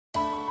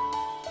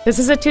This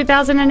is a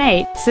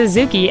 2008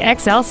 Suzuki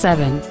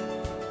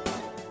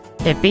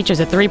XL-7. It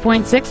features a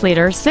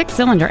 3.6-liter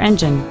 6-cylinder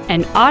engine,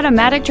 an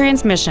automatic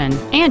transmission,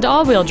 and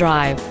all-wheel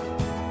drive.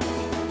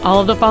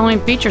 All of the following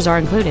features are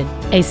included: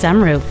 a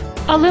sunroof,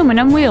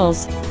 aluminum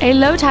wheels, a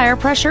low tire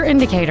pressure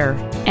indicator,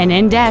 an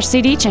in-dash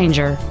CD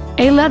changer,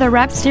 a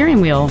leather-wrapped steering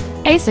wheel,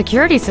 a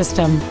security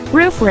system,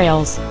 roof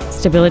rails,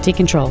 stability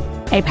control,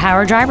 a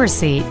power driver's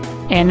seat,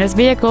 and this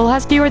vehicle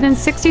has fewer than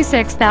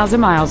 66,000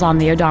 miles on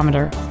the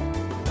odometer.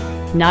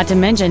 Not to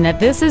mention that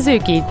this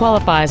Suzuki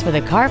qualifies for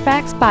the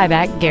Carfax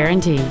buyback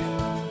guarantee.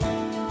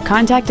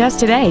 Contact us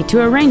today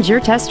to arrange your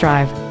test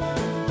drive.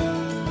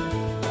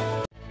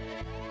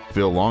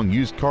 Phil Long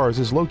Used Cars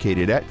is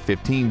located at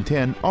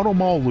 1510 Auto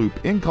Mall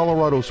Loop in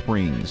Colorado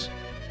Springs.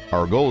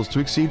 Our goal is to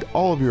exceed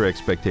all of your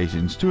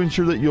expectations to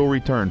ensure that you'll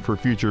return for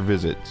future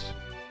visits.